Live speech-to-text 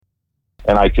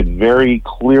and I could very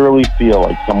clearly feel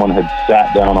like someone had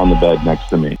sat down on the bed next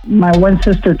to me. My one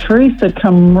sister, Teresa,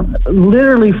 come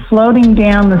literally floating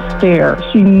down the stairs.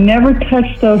 She never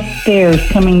touched those stairs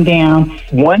coming down.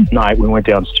 One night we went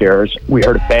downstairs, we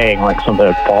heard a bang like something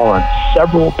had fallen.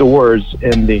 Several doors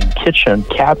in the kitchen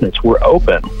cabinets were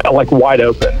open, like wide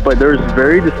open. But there's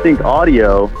very distinct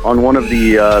audio on one of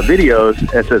the videos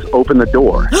that says, "Open the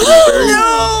door."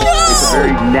 It's a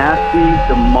very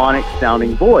nasty, demonic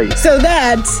sounding voice. So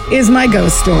that is my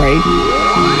ghost story.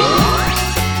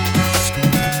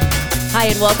 Hi,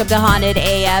 and welcome to Haunted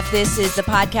AF. This is the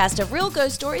podcast of real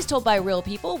ghost stories told by real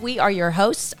people. We are your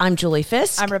hosts. I'm Julie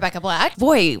Fisk. I'm Rebecca Black.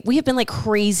 Boy, we have been like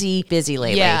crazy busy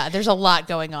lately. Yeah, there's a lot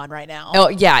going on right now. Oh,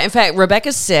 yeah. In fact,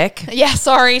 Rebecca's sick. Yeah,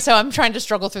 sorry. So I'm trying to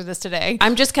struggle through this today.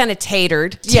 I'm just kind of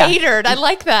tatered. Tatered. I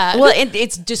like that. Well,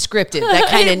 it's descriptive. That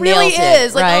kind of really nails it,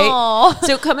 is. Like, right? aw.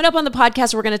 So coming up on the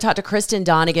podcast, we're going to talk to Kristen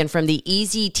Donegan from the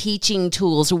Easy Teaching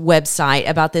Tools website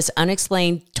about this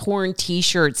unexplained torn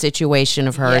T-shirt situation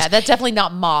of hers. Yeah, that's definitely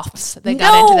not moths that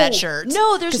got into that shirt.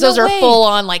 No, there's Because no those way. are full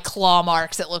on like claw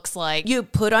marks, it looks like. You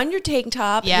put on your tank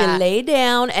top, Yeah. you lay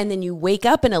down, and then you wake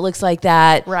up and it looks like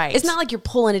that. Right. It's not like you're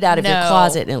pulling it out of your No.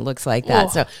 closet and it looks like that.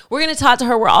 Ugh. So we're going to talk to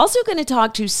her. We're also going to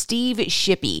talk to Steve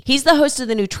Shippey. He's the host of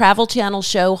the new Travel Channel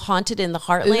show, Haunted in the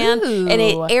Heartland. Ooh. And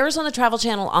it airs on the Travel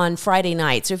Channel on Friday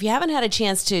night. So if you haven't had a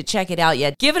chance to check it out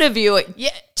yet, give it a view.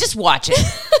 Yeah. Just watch it.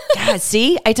 God,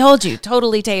 see? I told you.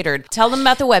 Totally tatered. Tell them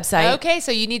about the website. Okay,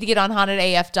 so you need to get on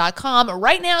hauntedaf.com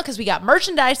right now because we got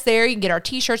merchandise there. You can get our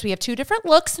t-shirts. We have 2 different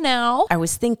looks now. I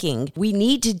was thinking we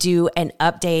need to do an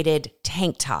updated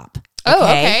tank top. Oh,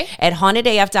 okay. At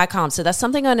hauntedaf.com. So that's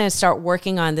something I'm going to start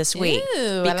working on this week.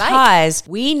 Ooh, because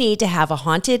we need to have a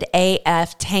Haunted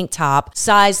AF tank top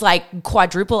size like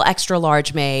quadruple extra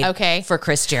large made for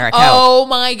Chris Jericho. Oh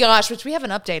my gosh, which we have an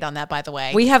update on that, by the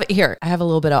way. We have it here. I have a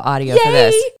little bit of audio for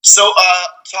this. So,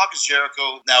 Talk is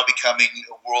Jericho now becoming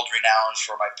world renowned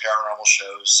for my paranormal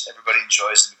shows. Everybody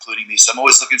enjoys them, including me. So I'm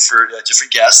always looking for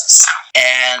different guests.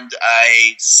 And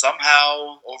I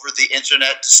somehow, over the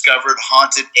internet, discovered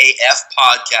Haunted AF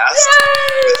podcast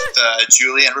with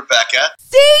Julie and Rebecca.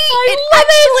 See? It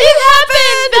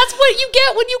happened. That's what you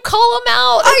get when you call him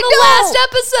out in the last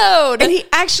episode. And he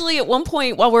actually, at one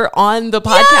point, while we're on the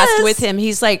podcast with him,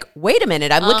 he's like, wait a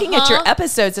minute, I'm looking at your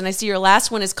episodes and I see your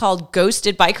last one is called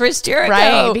Ghosted by Chris Jericho.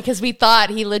 Right, because we thought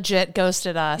he legit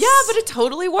ghosted us. Yeah, but it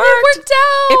totally worked. It worked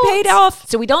out. It paid off.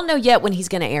 So we don't know yet when he's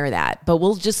going to air that, but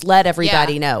we'll just let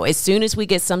everybody know. As soon as we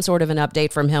get some sort of an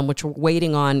update from him, which we're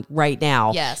waiting on right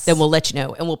now, then we'll let you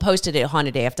know. And we'll post it at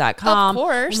hauntedaf.com. Of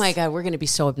course. Oh my God, we're going to be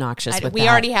so obnoxious with we that.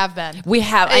 already have been. We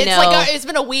have, I know. Like it's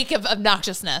been a week of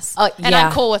obnoxiousness. And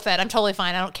I'm cool with it. I'm totally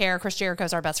fine. I don't care. Chris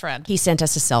Jericho's our best friend. He sent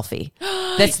us a selfie.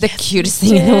 That's the cutest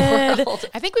thing in the world.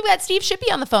 I think we've got Steve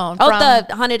Shippey on the phone. The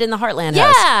Haunted in the Heartland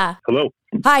host. Yeah. Hello.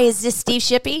 Hi, is this Steve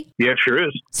Shippey? Yeah, sure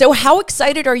is. So how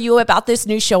excited are you about this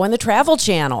new show on the Travel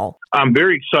Channel? I'm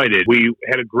very excited. We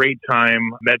had a great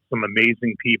time, met some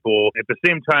amazing people. At the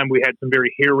same time, we had some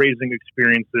very hair-raising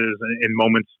experiences and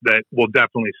moments that will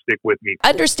definitely stick with me.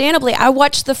 Understandably, I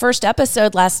watched the first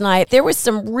episode last night. There was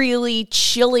some really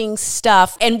chilling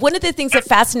stuff. And one of the things that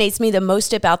fascinates me the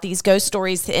most about these ghost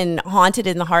stories in Haunted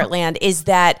in the Heartland is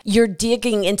that you're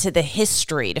digging into the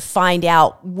history to find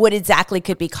out what exactly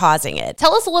could be causing it.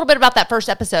 Tell us a little bit about that first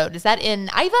episode. Is that in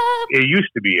Iva? It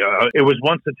used to be. It was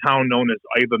once a town known as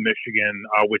Iva, Michigan,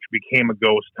 which became a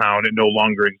ghost town. It no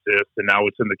longer exists, and now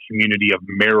it's in the community of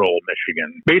Merrill,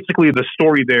 Michigan. Basically, the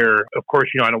story there, of course,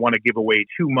 I don't want to give away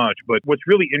too much, but what's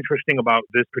really interesting about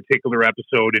this particular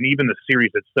episode, and even the series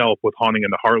itself with Haunting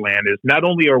in the Heartland, is not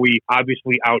only are we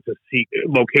obviously out to seek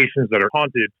locations that are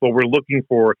haunted, but we're looking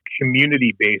for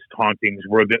community-based hauntings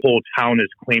where the whole town is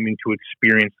claiming to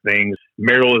experience things.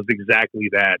 Merrill is exactly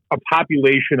that. A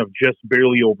population of just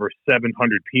barely over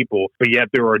 700 people, but yet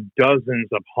there are dozens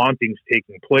of hauntings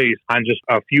taking place on just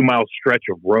a few mile stretch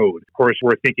of road. Of course,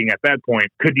 we're thinking at that point,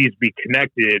 could these be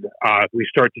connected? We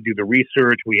start to do the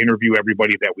research, we interview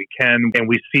everybody that we can, and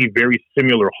we see very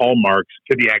similar hallmarks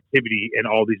to the activity in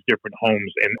all these different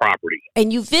homes and property.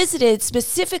 And you visited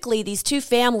specifically these 2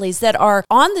 families that are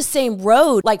on the same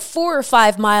road, like 4 or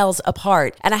 5 miles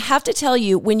apart. And I have to tell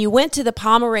you, when you went to the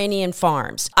Pomeranian farm,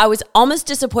 farms. I was almost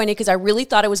disappointed because I really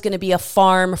thought it was going to be a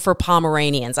farm for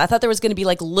Pomeranians. I thought there was going to be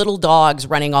like little dogs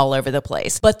running all over the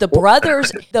place. But the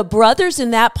brothers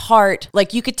in that part,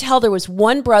 like you could tell there was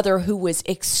one brother who was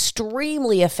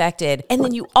extremely affected. And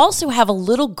then you also have a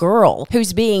little girl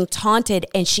who's being taunted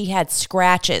and she had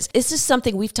scratches. This is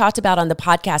something we've talked about on the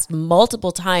podcast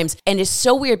multiple times. And it's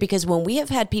so weird because when we have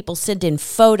had people send in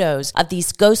photos of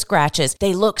these ghost scratches,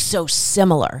 they look so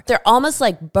similar. They're almost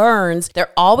like burns.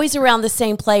 They're always around the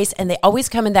same place and they always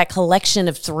come in that collection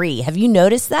of 3. Have you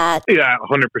noticed that? Yeah,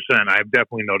 100%. I've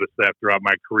definitely noticed that throughout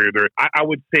my career. I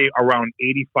would say around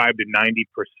 85 to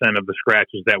 90% of the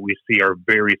scratches that we see are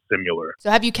very similar.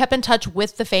 So have you kept in touch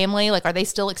with the family? Like, are they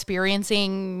still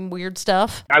experiencing weird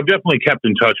stuff? I've definitely kept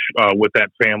in touch with that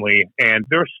family, and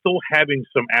they're still having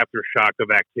some aftershock of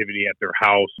activity at their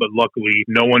house, but luckily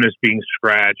no one is being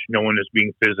scratched, no one is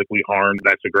being physically harmed.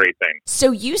 That's a great thing.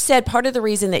 So you said part of the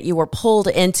reason that you were pulled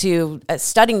into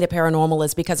studying the paranormal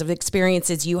is because of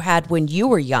experiences you had when you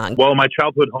were young. Well, my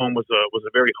childhood home was a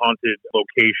very haunted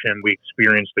location. We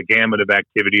experienced the gamut of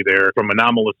activity there, from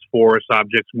anomalous forest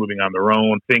objects moving on their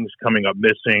own, things coming up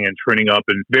missing and turning up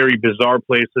in very bizarre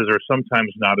places, or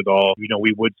sometimes not at all. You know,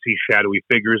 we would see shadowy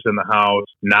figures in the house,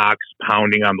 knocks,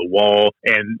 pounding on the wall,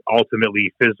 and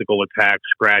ultimately physical attacks,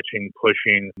 scratching,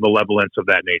 pushing, malevolence of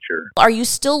that nature. Are you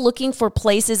still looking for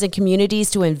places and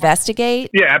communities to investigate?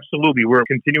 Yeah, absolutely. We're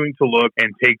continuing to look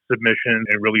and take submissions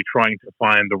and really trying to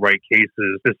find the right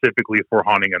cases specifically for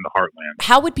haunting in the Heartland.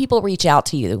 How would people reach out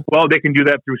to you? Well, they can do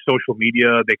that through social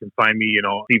media. They can find me,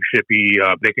 Steve Shippey.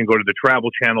 They can go to the Travel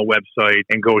Channel website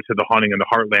and go to the Haunting in the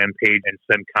Heartland page and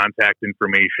send contact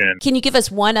information. Can you give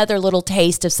us one other little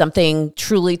taste of something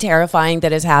truly terrifying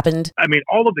that has happened? I mean,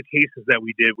 all of the cases that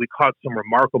we did, we caught some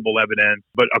remarkable evidence,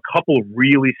 but a couple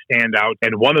really stand out.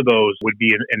 And one of those would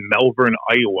be in Melbourne,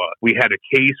 Iowa. We had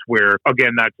a case where,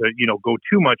 again, not to, go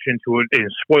too much into it and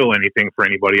spoil anything for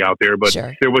anybody out there, but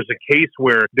Sure. There was a case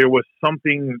where there was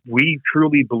something we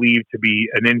truly believed to be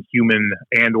an inhuman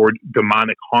and or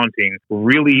demonic haunting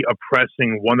really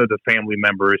oppressing one of the family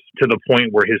members to the point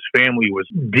where his family was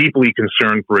deeply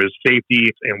concerned for his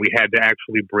safety, and we had to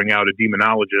actually bring out a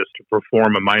demonologist to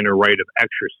perform a minor rite of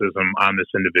exorcism on this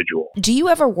individual. Do you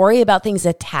ever worry about things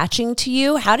attaching to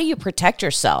you? How do you protect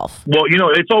yourself? Well,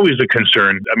 it's always a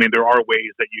concern. I mean, there are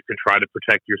ways that you can try to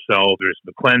protect yourself. There's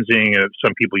the cleansing.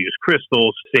 Some people use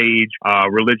crystals, sage,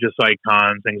 religious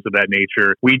icons, things of that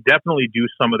nature. We definitely do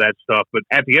some of that stuff, but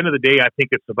at the end of the day, I think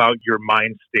it's about your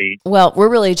mind state. Well, we're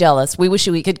really jealous. We wish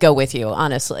we could go with you,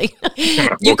 honestly.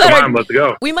 Well, come on, let's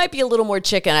go. We might be a little more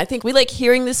chicken. I think we like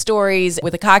hearing the stories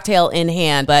with a cocktail in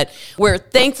hand, but we're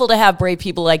thankful to have brave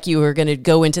people like you who are going to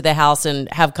go into the house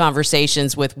and have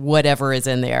conversations with whatever is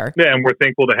in there. Yeah, and we're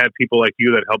thankful to have people like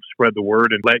you that help spread the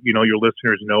word and let your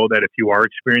listeners know that if you are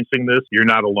experiencing this, you're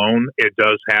not alone. It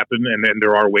does happen, and then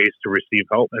there are ways to receive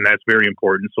help, and that's very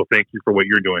important. So thank you for what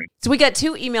you're doing. So we got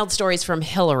 2 emailed stories from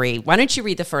Hillary. Why don't you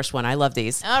read the first one? I love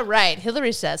these. All right.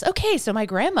 Hillary says, okay, so my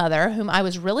grandmother, whom I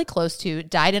was really close to,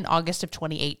 died in August of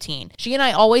 2018. She and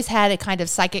I always had a kind of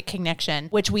psychic connection,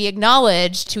 which we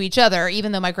acknowledged to each other,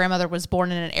 even though my grandmother was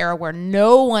born in an era where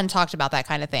no one talked about that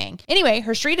kind of thing. Anyway,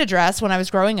 her street address when I was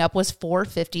growing up was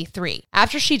 453.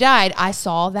 After she died, I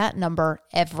saw that number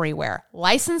everywhere.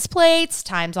 License plates,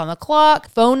 times on the clock,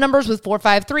 phone numbers with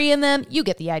 453 in them. You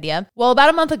get the idea. Well, about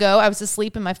a month ago, I was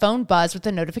asleep and my phone buzzed with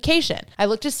a notification. I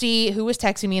looked to see who was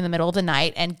texting me in the middle of the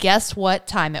night, and guess what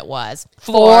time it was?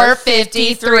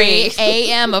 4:53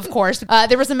 a.m., of course.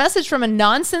 There was a message from a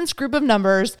nonsense group of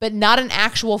numbers, but not an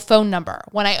actual phone number.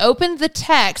 When I opened the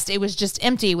text, it was just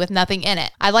empty with nothing in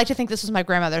it. I'd like to think this was my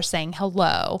grandmother saying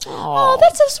hello. Oh,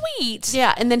 that's so sweet.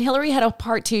 Yeah, and then Hillary had a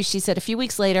part 2. She said, a few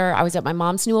weeks later, I was at my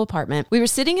mom's new apartment. We were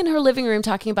sitting in her living room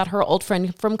talking about her old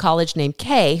friend from college named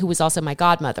Kay, who was also my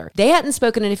godmother. They hadn't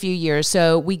spoken in a few years,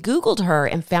 so we Googled her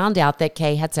and found out that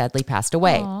Kay had sadly passed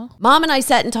away. Aww. Mom and I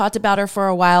sat and talked about her for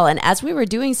a while, and as we were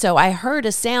doing so, I heard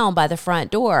a sound by the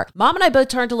front door. Mom and I both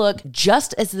turned to look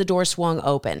just as the door swung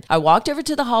open. I walked over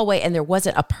to the hallway, and there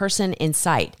wasn't a person in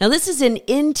sight. Now, this is an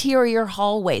interior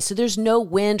hallway, so there's no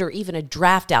wind or even a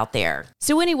draft out there.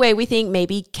 So anyway, we think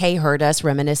maybe Kay heard us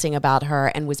reminiscing about her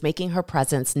and was making her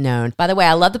presence known. By the way,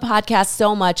 I love the podcast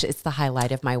so much. It's the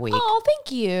highlight of my week. Oh,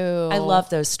 thank you. I love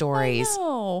those stories.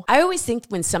 I always think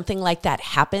when something like that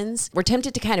happens, we're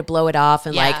tempted to kind of blow it off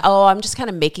and I'm just kind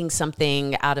of making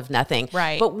something out of nothing.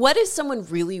 Right. But what if someone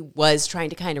really was trying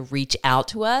to kind of reach out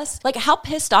to us? Like, how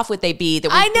pissed off would they be that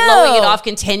we're blowing it off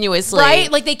continuously?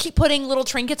 Right? Like they keep putting little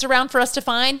trinkets around for us to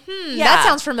find. That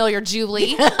sounds familiar,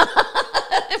 Julie.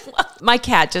 My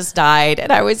cat just died,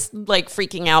 and I was like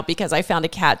freaking out because I found a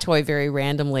cat toy very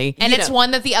randomly. And it's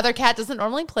one that the other cat doesn't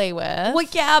normally play with. Well,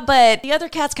 yeah, but the other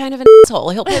cat's kind of an asshole.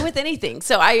 He'll play with anything.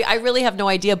 So I really have no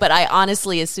idea. But I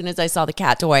honestly, as soon as I saw the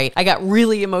cat toy, I got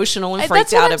really emotional and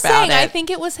freaked out about it. I think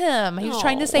it was him. He was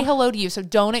trying to say hello to you, so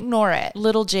don't ignore it.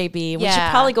 Little JB. We should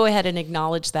probably go ahead and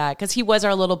acknowledge that because he was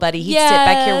our little buddy. He'd sit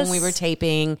back here when we were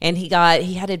taping, and he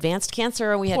had advanced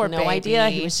cancer, and we had no idea.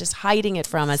 He was just hiding it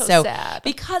from us. So sad.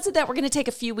 Because of that, we're going to take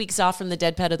a few weeks off from the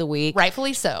Dead Pet of the Week.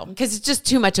 Rightfully so. Because it's just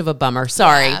too much of a bummer.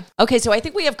 Sorry. Yeah. Okay, so I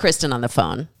think we have Kristen on the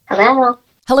phone. Hello.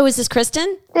 Hello, is this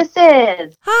Kristen? This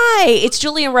is. Hi, it's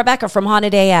Julie and Rebecca from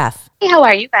Haunted AF. Hey, how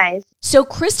are you guys? So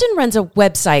Kristen runs a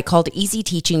website called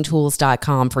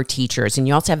easyteachingtools.com for teachers, and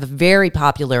you also have a very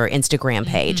popular Instagram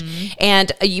page.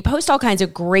 And you post all kinds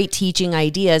of great teaching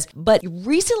ideas, but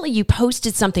recently you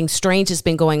posted something strange has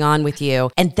been going on with you,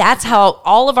 and that's how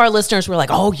all of our listeners were like,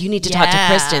 oh, you need to talk to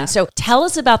Kristen. So tell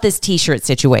us about this t-shirt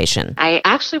situation. I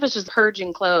actually was just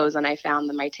purging clothes, and I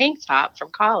found my tank top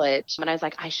from college, and I was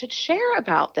like, I should share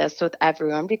about this with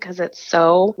everyone because it's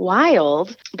so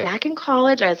wild. Back in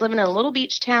college, I was living in a little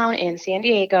beach town in San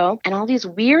Diego, and all these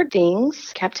weird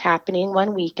things kept happening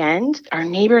one weekend. Our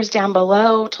neighbors down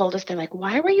below told us, they're like,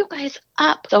 why were you guys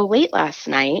up so late last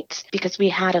night? Because we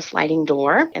had a sliding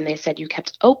door, and they said you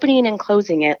kept opening and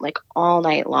closing it like all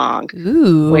night long.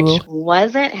 Ooh. Which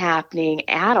wasn't happening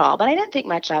at all, but I didn't think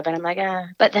much of it. I'm like,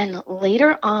 But then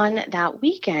later on that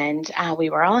weekend, we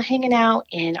were all hanging out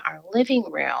in our living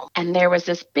room, and there was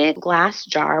this big glass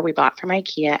jar we bought from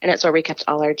IKEA, and it's where we kept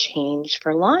all our change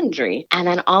for laundry. And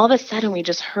then all of a sudden, we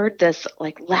just heard this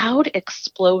like loud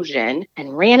explosion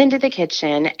and ran into the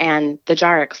kitchen, and the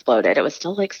jar exploded. It was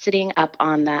still like sitting up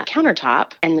on the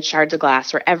countertop, and the shards of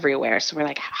glass were everywhere. So we're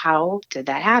like, how did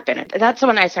that happen? That's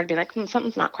when I started being like,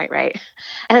 something's not quite right.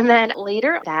 And then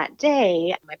later that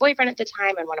day, my boyfriend at the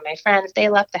time and one of my friends, they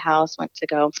left the house, went to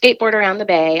go skateboard around the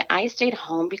bay. I stayed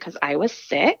home because I was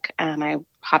sick. I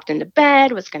hopped into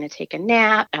bed, was going to take a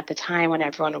nap. At the time when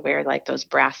everyone would wear like those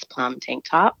brass plum tank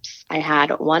tops, I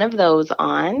had one of those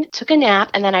on, took a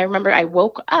nap, and then I remember I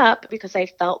woke up because I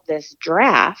felt this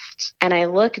draft, and I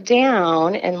looked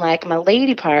down and like my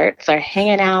lady parts are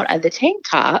hanging out of the tank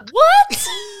top. What?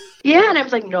 Yeah, and I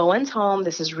was like, no one's home.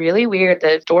 This is really weird.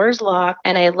 The door's locked.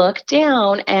 And I look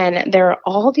down, and there are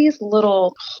all these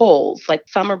little holes, like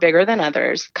some are bigger than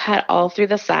others, cut all through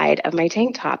the side of my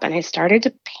tank top. And I started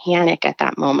to panic at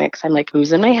that moment because I'm like,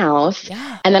 who's in my house?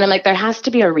 Yeah. And then I'm like, there has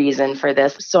to be a reason for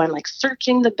this. So I'm like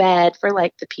searching the bed for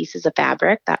like the pieces of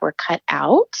fabric that were cut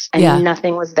out, and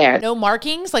nothing was there. No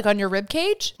markings like on your rib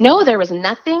cage? No, there was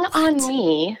nothing on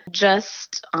me,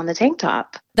 just on the tank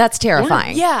top. That's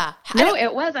terrifying. Yeah. No,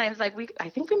 it was. I was like, I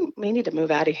think we may need to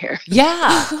move out of here.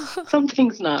 Yeah.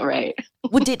 Something's not right.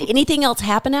 Well, did anything else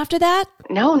happen after that?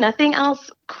 No, nothing else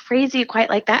crazy quite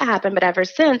like that happened. But ever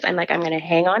since, I'm like, I'm going to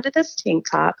hang on to this tank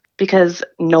top because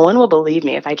no one will believe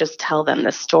me if I just tell them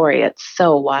this story. It's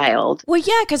so wild. Well,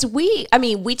 yeah, because we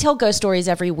tell ghost stories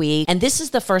every week, and this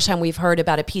is the first time we've heard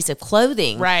about a piece of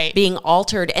clothing being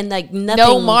altered and like nothing.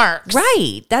 No marks.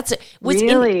 Right. That's it.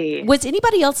 Really? Was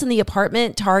anybody else in the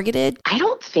apartment targeted? I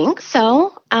don't think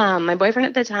so. My boyfriend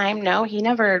at the time, no, he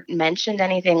never mentioned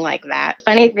anything like that.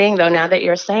 Funny thing though, now that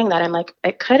you're saying that, I'm like,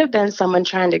 it could have been someone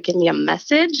trying to give me a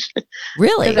message.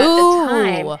 Really? At the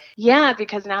time, yeah,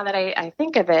 because now that I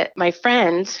think of it, my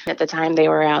friend at the time, they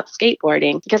were out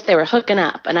skateboarding because they were hooking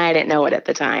up, and I didn't know it at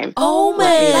the time. Oh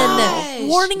man,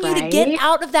 warning you to get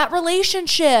out of that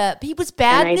relationship. He was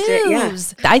bad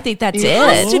news. I think that's it.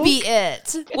 Has to be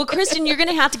it. Well, Kristen, you're going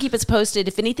to have to keep us posted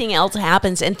if anything else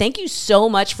happens. And thank you so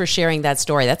much for sharing that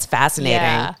story. That's fascinating.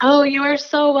 Yeah. Oh, you are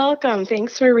so welcome.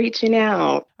 Thanks for reaching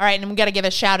out. All right, and we got to give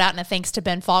a shout out and a thanks to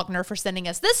Ben Faulkner for sending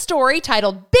us this story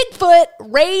titled Bigfoot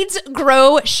Raids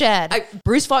Grow Shed.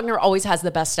 Bruce Faulkner always has the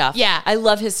best stuff. Yeah. I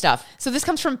love his stuff. So this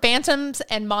comes from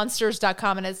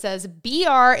phantomsandmonsters.com, and it says,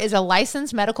 BR is a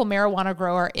licensed medical marijuana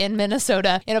grower in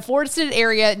Minnesota in a forested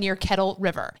area near Kettle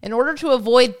River. In order to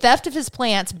avoid theft of his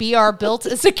plants, BR built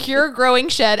a secure growing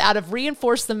shed out of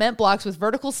reinforced cement blocks with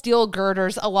vertical steel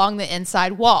girders along the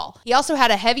inside wall. He also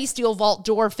had a heavy steel vault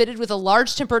door fitted with a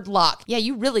large tempered lock. Yeah,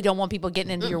 you really don't want people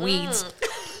getting into your weeds.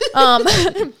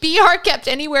 BR kept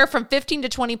anywhere from 15 to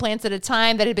 20 plants at a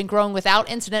time that had been growing without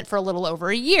incident for a little over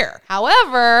a year.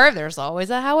 However, there's always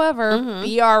a however,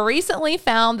 BR recently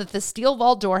found that the steel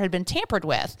vault door had been tampered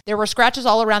with. There were scratches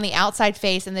all around the outside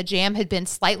face, and the jamb had been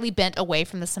slightly bent away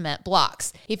from the cement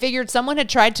blocks. He figured someone had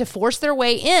tried to force their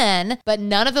way in, but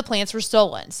none of the plants were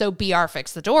stolen. So BR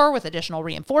fixed the door with additional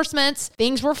reinforcements.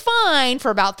 Things were fine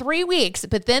for about 3 weeks,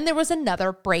 but then there was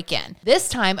another break-in. This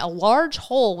time, a large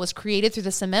hole was created through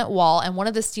the cement cement wall, and one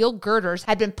of the steel girders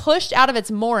had been pushed out of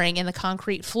its mooring in the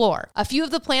concrete floor. A few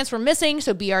of the plants were missing,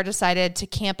 so BR decided to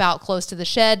camp out close to the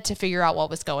shed to figure out what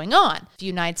was going on. A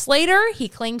few nights later, he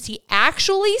claims he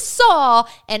actually saw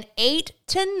an 8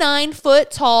 to 9 foot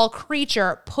tall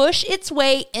creature push its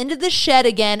way into the shed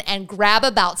again and grab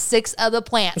about 6 of the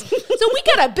plants. So we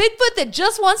got a Bigfoot that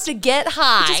just wants to get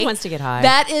high. Just wants to get high.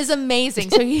 That is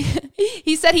amazing. So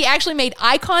he said he actually made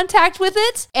eye contact with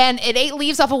it, and it ate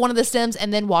leaves off of one of the stems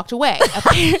and then walked away.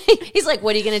 He's like,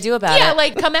 what are you going to do about it? Yeah,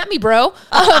 like, come at me, bro.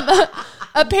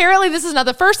 Apparently, this is not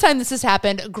the first time this has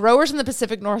happened. Growers in the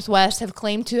Pacific Northwest have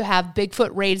claimed to have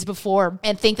Bigfoot raids before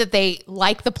and think that they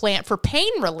like the plant for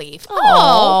pain relief.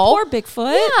 Oh, poor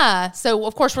Bigfoot. Yeah. So,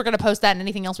 of course, we're going to post that and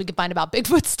anything else we can find about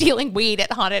Bigfoot stealing weed at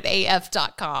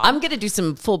hauntedaf.com. I'm going to do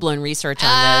some full-blown research on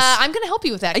this. I'm going to help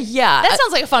you with that. Yeah. That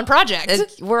sounds like a fun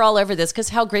project. We're all over this because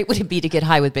how great would it be to get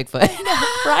high with Bigfoot?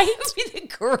 Right? It would be the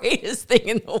greatest thing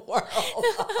in the world.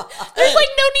 There's like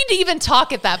no need to even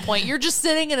talk at that point. You're just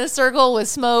sitting in a circle with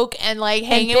smoke and like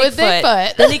hanging with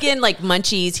Bigfoot. Then again, like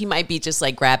Munchies, he might be just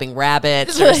like grabbing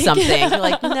rabbits or something. You're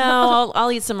like, no,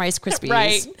 I'll eat some Rice Krispies.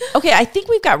 Right. Okay, I think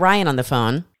we've got Ryan on the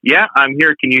phone. Yeah, I'm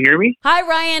here. Can you hear me? Hi,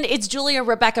 Ryan. It's Julia and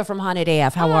Rebecca from Haunted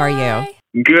AF. How are you?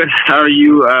 Good. How are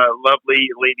you lovely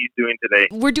ladies doing today?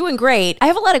 We're doing great. I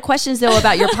have a lot of questions, though,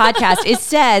 about your podcast. It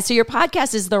says, so your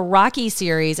podcast is the Rocky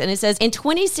series, and it says, in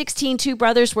 2016, 2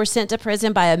 brothers were sent to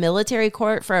prison by a military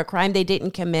court for a crime they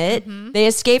didn't commit. Mm-hmm. They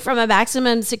escaped from a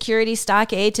maximum security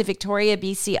stockade to Victoria,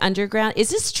 BC underground. Is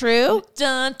this true?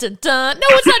 Dun, dun, dun. No,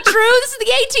 it's not true. This is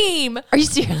the A-Team. Are you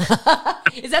serious?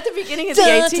 Is that the beginning of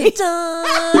the A-Team?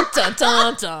 Dun, dun,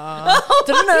 dun, dun.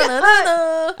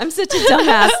 I'm such a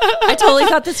dumbass. I totally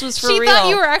thought this was for real. She thought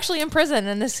you were actually in prison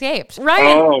and escaped.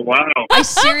 Ryan. Oh, wow. I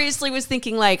seriously was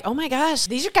thinking like, oh my gosh,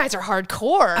 These guys are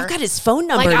hardcore. I've got his phone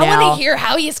number like, now. I want to hear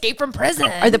how he escaped from prison.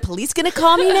 Are the police going to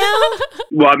call me now?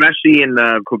 Well, I'm actually in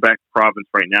Quebec province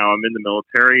right now. I'm in the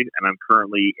military, and I'm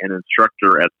currently an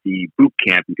instructor at the boot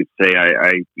camp. You could say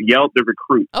I yelled the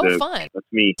recruit. Oh, fun. That's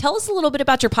me. Tell us a little bit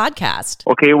about your podcast.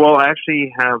 Okay, well, I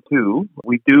actually have 2.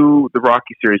 We do the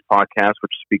Rocky series podcast,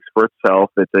 which speaks for itself.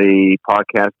 It's a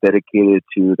podcast dedicated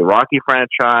to the Rocky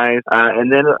franchise.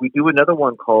 And then we do another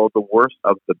one called The Worst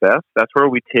of the Best. That's where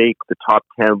we take the top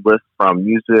 10 lists from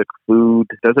music, food,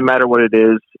 doesn't matter what it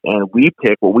is, and we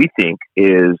pick what we think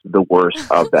is the worst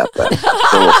of that best.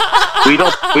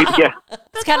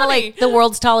 It's kind of like the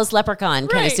world's tallest leprechaun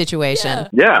kind of Right. situation.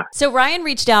 Yeah. So Ryan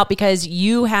reached out because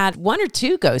you had 1 or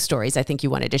 2 ghost stories I think you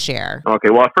wanted to share.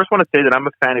 Okay, well, I first want to say that I'm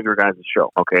a fan of your guys'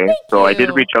 show, okay? So I did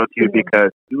you. reach out to you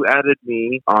because you added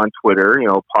me on Twitter,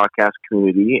 podcast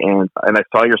community, and I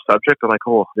saw your subject. I'm like,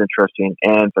 oh, it's interesting.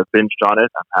 And I've binged on it.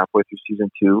 I'm halfway through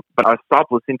season 2. But I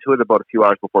stopped listening to it about a few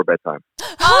hours before bedtime.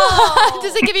 Oh,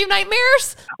 does it give you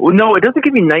nightmares? Well, no, it doesn't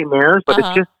give me nightmares, but it's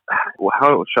just, well,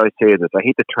 how should I say this? I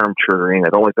hate the term triggering. I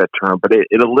don't like that term, but it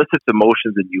elicits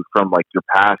emotions in you from like your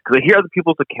past. Because I hear other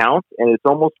people's accounts, and it's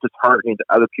almost disheartening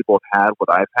that other people have had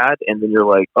what I've had, and then you're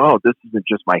like, oh, this isn't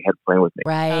just my head playing with me.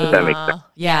 Right. If that makes sense.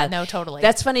 Yeah, no, totally.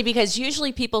 That's funny because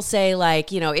usually people say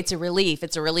like, it's a relief.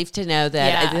 It's a relief to know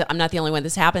that I'm not the only one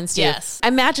this happens to. Yes. I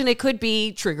imagine it could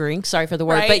be triggering. Sorry for the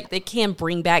word, Right. but it can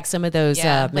bring back some of those Late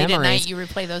at memories. night, you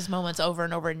replay those moments over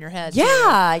and over in your head.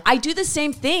 Yeah, I do the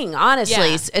same thing,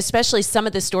 honestly, Yeah. especially some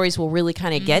of the stories will really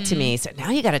kind of get to me. So now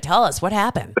you got to tell us what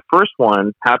happened. The first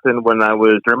one happened when I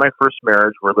was during my first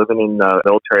marriage. We're living in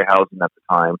military housing at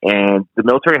the time. And the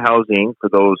military housing, for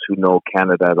those who know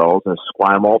Canada at all, is in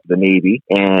Esquimalt, the Navy.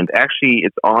 And actually,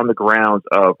 it's on the grounds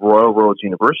of Royal Roads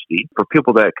University. For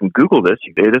people that can Google this,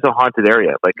 it is a haunted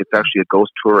area. Like, it's actually a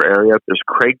ghost tour area. There's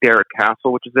Craig Darragh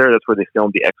Castle, which is there. That's where they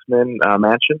filmed the X-Men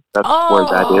mansion. That's where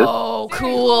that is. Oh,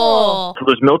 cool. So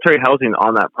there's military housing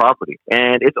on that property.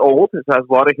 And it's old. It has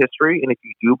a lot of history. And if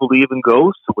you do believe in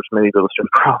ghosts, which many of the listeners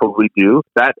probably do,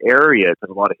 that area has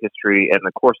a lot of history and,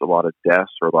 of course, a lot of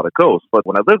deaths or a lot of ghosts. But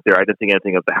when I lived there, I didn't think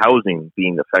anything of the housing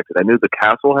being affected. I knew the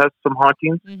castle has some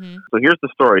hauntings. Mm-hmm. So here's the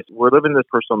story. We're living in this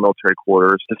personal military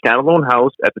quarters. The standalone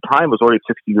house at the time was already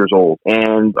 60 years old.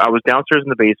 And I was downstairs in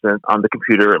the basement on the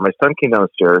computer, and my son came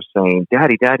downstairs saying,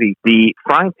 Daddy, the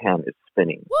frying pan is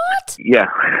spinning. What? Yeah.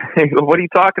 What are you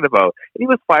talking about? And he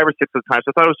was 5 or 6 at the time, so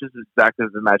I thought it was just as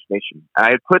active as imagination.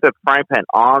 I had put the frying pan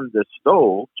on the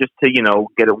stove just to,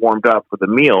 get it warmed up for the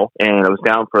meal, and I was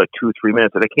down for like 2 or 3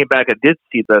 minutes. And I came back, I did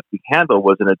see that the handle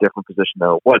was in a different position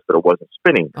than it was, but it wasn't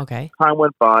spinning. Okay. Time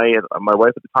went by, and my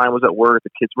wife at the time was at work,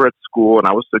 the kids were at school, and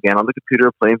I was again on the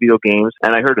computer playing video games,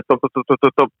 and I heard a thump, thump, thump, thump,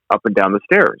 thump, thump up and down the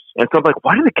stairs. And so I'm like,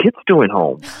 what are the kids doing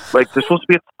home? Like, they're supposed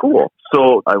to be at school.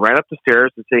 So I ran up the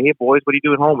stairs and say, "Hey boys, what are you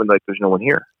doing home?" And like, there's no one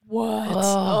here. What?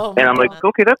 Oh, And I'm like,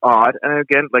 okay, that's odd. And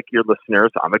again, like your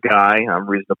listeners, I'm a guy. I'm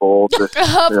reasonable. Just,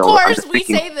 of course, we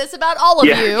say this about all of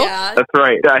you. Yeah. That's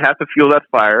right. I have to feel that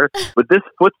fire. But this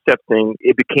footstep thing,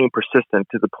 it became persistent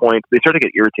to the point they started to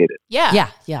get irritated.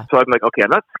 Yeah. Yeah. So I'm like, okay, I'm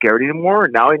not scared anymore.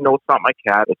 Now I know it's not my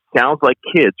cat. It sounds like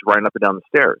kids running up and down the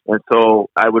stairs. And so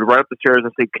I would run up the stairs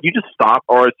and say, can you just stop?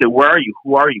 Or I'd say, where are you?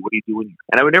 Who are you? What are you doing?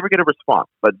 And I would never get a response.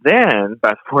 But then,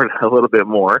 fast forward a little bit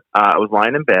more, I was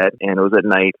lying in bed and it was at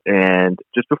night. And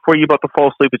just before you're about to fall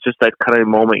asleep, it's just that kind of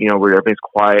moment, where everything's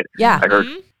quiet. Yeah. I heard,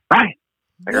 Ryan.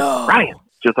 I heard, Ryan.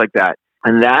 Just like that.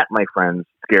 And that, my friends,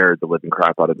 scared the living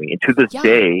crap out of me. And to this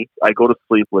day, I go to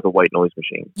sleep with a white noise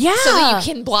machine. Yeah. So that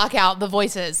you can block out the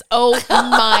voices. Oh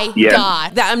my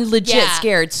God. I'm legit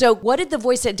scared. So what did the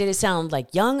voice say? Did it sound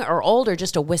like young or old or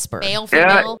just a whisper? Male,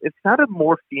 female? Yeah, it sounded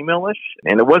more female-ish.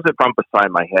 And it wasn't from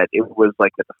beside my head. It was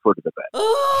like at the foot of the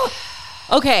bed.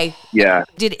 Okay. Yeah.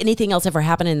 Did anything else ever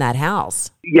happen in that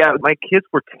house? Yeah, my kids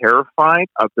were terrified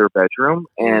of their bedroom,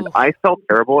 and I felt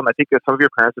terrible. And I think that some of your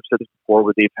parents have said this before,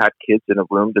 where they've had kids in a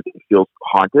room that feels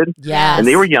haunted. Yes. And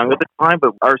they were young at the time,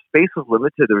 but our space was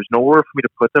limited. There was nowhere for me to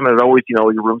put them. And it always,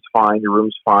 your room's fine, your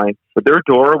room's fine. But their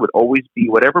door would always be,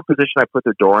 whatever position I put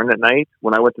their door in at night,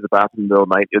 when I went to the bathroom in the middle of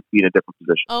the night, it would be in a different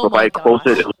position. Oh, so if I closed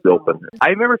it, it would be open. I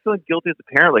remember feeling guilty as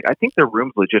a parent. Like, I think their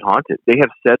room's legit haunted. They have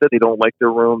said that they don't like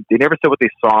their room. They never said what they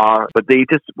saw, but they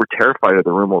just were terrified of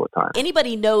the room all the time.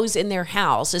 Anybody knows in their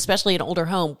house, especially an older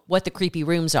home, what the creepy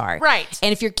rooms are. Right.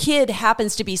 And if your kid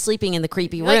happens to be sleeping in the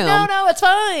creepy room. Like, no, it's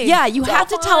fine. Yeah, you have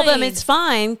to tell them fine. it's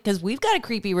fine because we've got a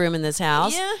creepy room in this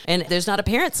house. Yeah. And there's not a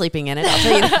parent sleeping in it. I'll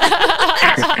tell you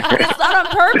that. It's not on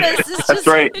purpose. It's That's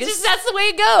right. It's just that's the way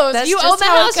it goes. That's You just own the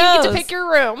how it house, you get to goes. pick your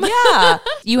room. Yeah.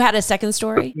 You had a second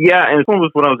story? Yeah, and this one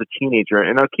was when I was a teenager.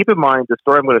 And now keep in mind, the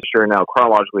story I'm going to share now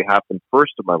chronologically happened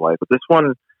first in my life. But this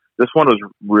one was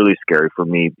really scary for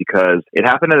me because it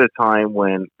happened at a time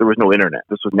when there was no internet.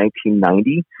 This was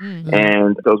 1990,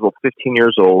 and I was about 15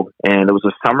 years old, and it was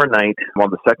a summer night. I'm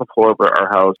on the second floor of our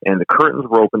house, and the curtains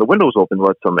were open, the windows open to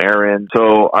let some air in.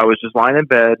 So I was just lying in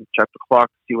bed, checked the clock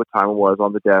to see what time it was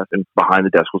on the desk, and behind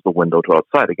the desk was the window to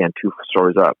outside, again, 2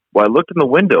 stories up. Well, I looked in the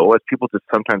window, as people just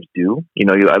sometimes do.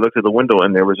 I looked at the window,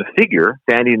 and there was a figure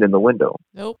standing in the window.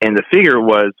 Nope. And the figure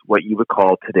was what you would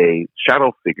call today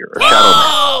shadow figure, a shadow man.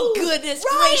 Oh, goodness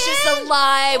gracious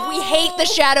alive. We hate the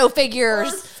shadow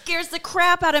figures. Scares the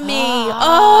crap out of me.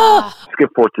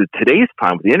 Skip forward to today's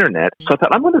time with the internet. So I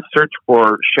thought, I'm going to search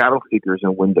for shadow figures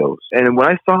in windows. And when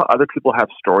I saw other people have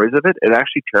stories of it, it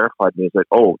actually terrified me. It's like,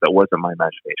 oh, that wasn't my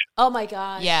imagination. Oh my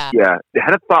gosh. Yeah. Yeah. I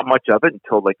hadn't thought much of it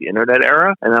until like the internet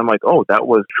era. And I'm like, oh, that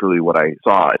was truly what I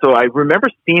saw. So I remember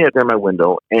seeing it there in my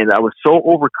window, and I was so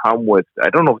overcome with, I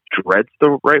don't know if dread's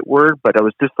the right word, but I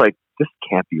was just like, this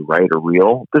can't be right or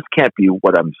real. This can't be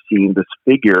what I'm seeing, this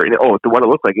figure. And, what it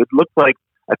looked like. It looked like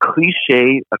a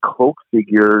cliche, a cloaked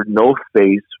figure, no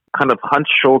face, kind of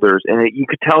hunched shoulders. And you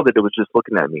could tell that it was just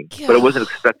looking at me. But I wasn't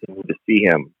expecting me to see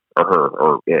him or her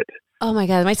or it. Oh my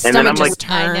God, my then stomach I'm just like,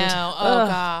 turned. I know. Oh,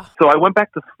 God. So I went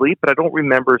back to sleep, but I don't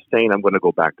remember saying I'm going to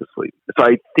go back to sleep. So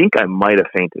I think I might have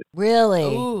fainted.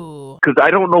 Really? Ooh. Because I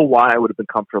don't know why I would have been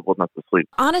comfortable enough to sleep.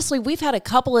 Honestly, we've had a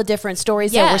couple of different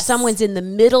stories though, where Yes. someone's in the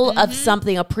middle of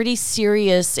something, a pretty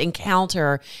serious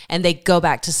encounter, and they go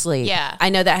back to sleep. Yeah. I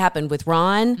know that happened with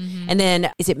Ron. And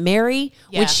then, is it Mary?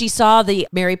 Yeah. When she saw the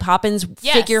Mary Poppins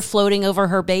Yes. figure floating over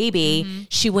her baby,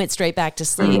 she went straight back to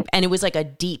sleep. And it was like a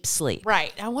deep sleep.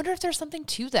 Right. I wonder if there's something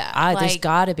to that. There's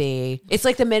gotta be. It's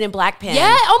like the Men in Black pen.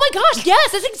 Yeah. Oh my gosh.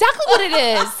 Yes. That's exactly what it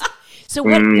is. So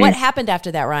what happened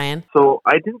after that, Ryan? So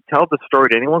I didn't tell the story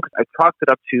to anyone because I chalked it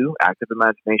up to active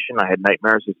imagination. I had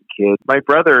nightmares as a kid. My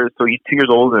brother, so he's 2 years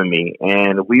older than me,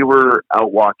 and we were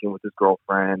out walking with his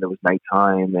girlfriend. It was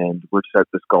nighttime, and we're just at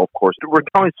this golf course. We're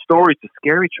telling stories to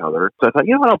scare each other. So I thought,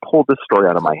 what, I'll pull this story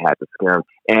out of my hat to scare him.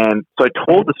 And so I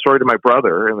told the story to my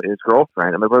brother and his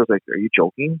girlfriend, and my brother's like, are you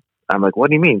joking? I'm like, what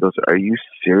do you mean? He goes, are you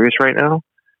serious right now?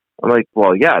 I'm like,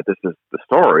 well, yeah, this is the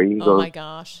story. He goes, my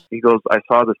gosh. He goes, I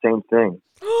saw the same thing.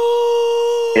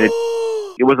 And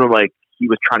it wasn't like he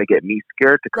was trying to get me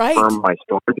scared to confirm my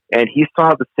story. And he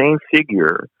saw the same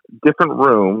figure, different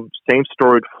room, same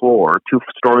storied floor, 2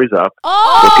 stories up.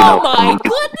 Oh my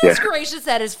goodness gracious,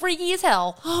 that is freaky as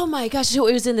hell. Oh my gosh. So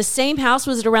it was in the same house?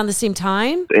 Was it around the same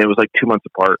time? And it was like 2 months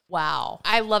apart. Wow.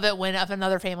 I love it when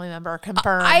another family member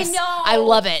confirms. I know. I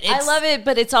love it. I love it,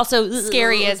 but it's also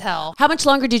scary as hell. How much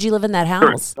longer did you live in that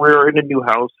house? We were in a new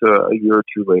house a year or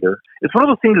 2 later. It's one of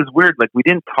those things that's weird. Like, we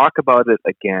didn't talk about it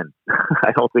again.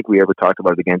 I don't think we ever talked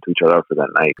about it again to each other after that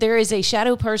night. There is a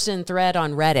shadow person thread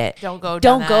on Reddit. Don't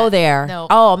go go there. No.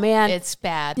 Oh man, It's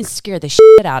bad. it scared the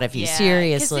shit out of you. Yeah, 'cause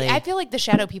Seriously. I feel like the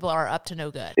shadow people are up to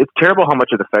no good. It's terrible how much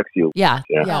it affects you. Yeah.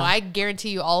 Yeah. No, I guarantee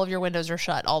you all of your windows are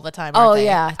shut all the time. Oh aren't they?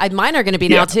 yeah. Mine are going to be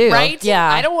now too. Right?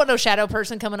 Yeah. I don't want no shadow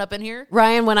person coming up in here.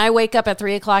 Ryan, when I wake up at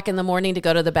 3:00 in the morning to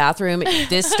go to the bathroom,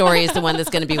 this story is the one that's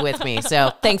going to be with me.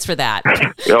 So thanks for that.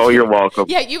 Oh, you're welcome.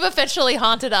 Yeah, you've officially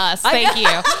haunted us. Thank you.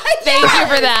 Thank you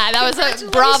for that. That was a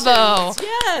bravo.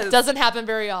 Yes. Doesn't happen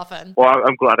very often. Well,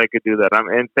 I'm glad I could do that.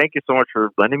 And thank you so much for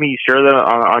letting me share that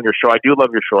on your show. I do love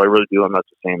your show. I really do. I'm not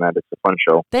just saying that. It's a fun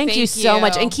show. Thank you so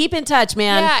much. And keep in touch,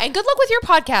 man. Yeah, and good luck with your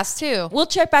podcast, too. We'll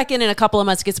check back in a couple of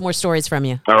months, get some more stories from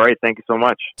you. All right. Thank you so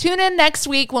much. Tune in next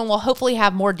week when we'll hopefully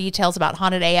have more details about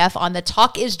Haunted AF on the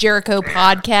Talk is Jericho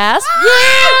podcast.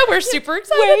 Yeah, we're super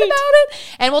excited about it.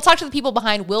 And we'll talk to the people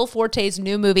behind Will Forte's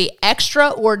new movie,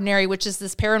 Extraordinary, which is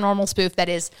this paranormal spoof that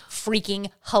is freaking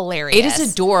hilarious. It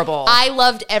is adorable. I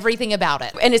loved everything about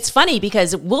it. And it's funny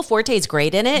because Will Forte is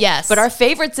great in it. Yes. But our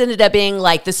favorites ended up being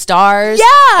like the stars.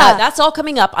 Yeah. That's all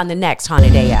coming up on the next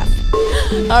Haunted AF.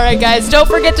 All right, guys, don't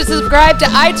forget to subscribe to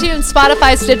iTunes,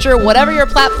 Spotify, Stitcher, whatever your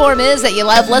platform is that you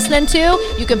love listening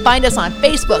to. You can find us on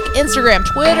Facebook, Instagram,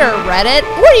 Twitter, Reddit,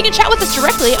 or you can chat with us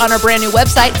directly on our brand new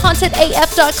website,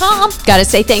 hauntedaf.com. Gotta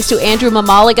say thanks to Andrew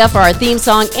Mamaliga for our theme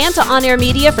song and to On Air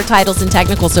Media for titles and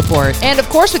technical support. And of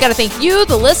course, we got to thank you,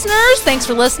 the listeners. Thanks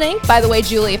for listening. By the way,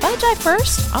 Julie, if I die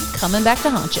first, I'm coming back to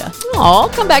haunt you. Oh, I'll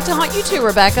come back to haunt you too,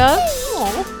 Rebecca.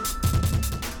 Aw.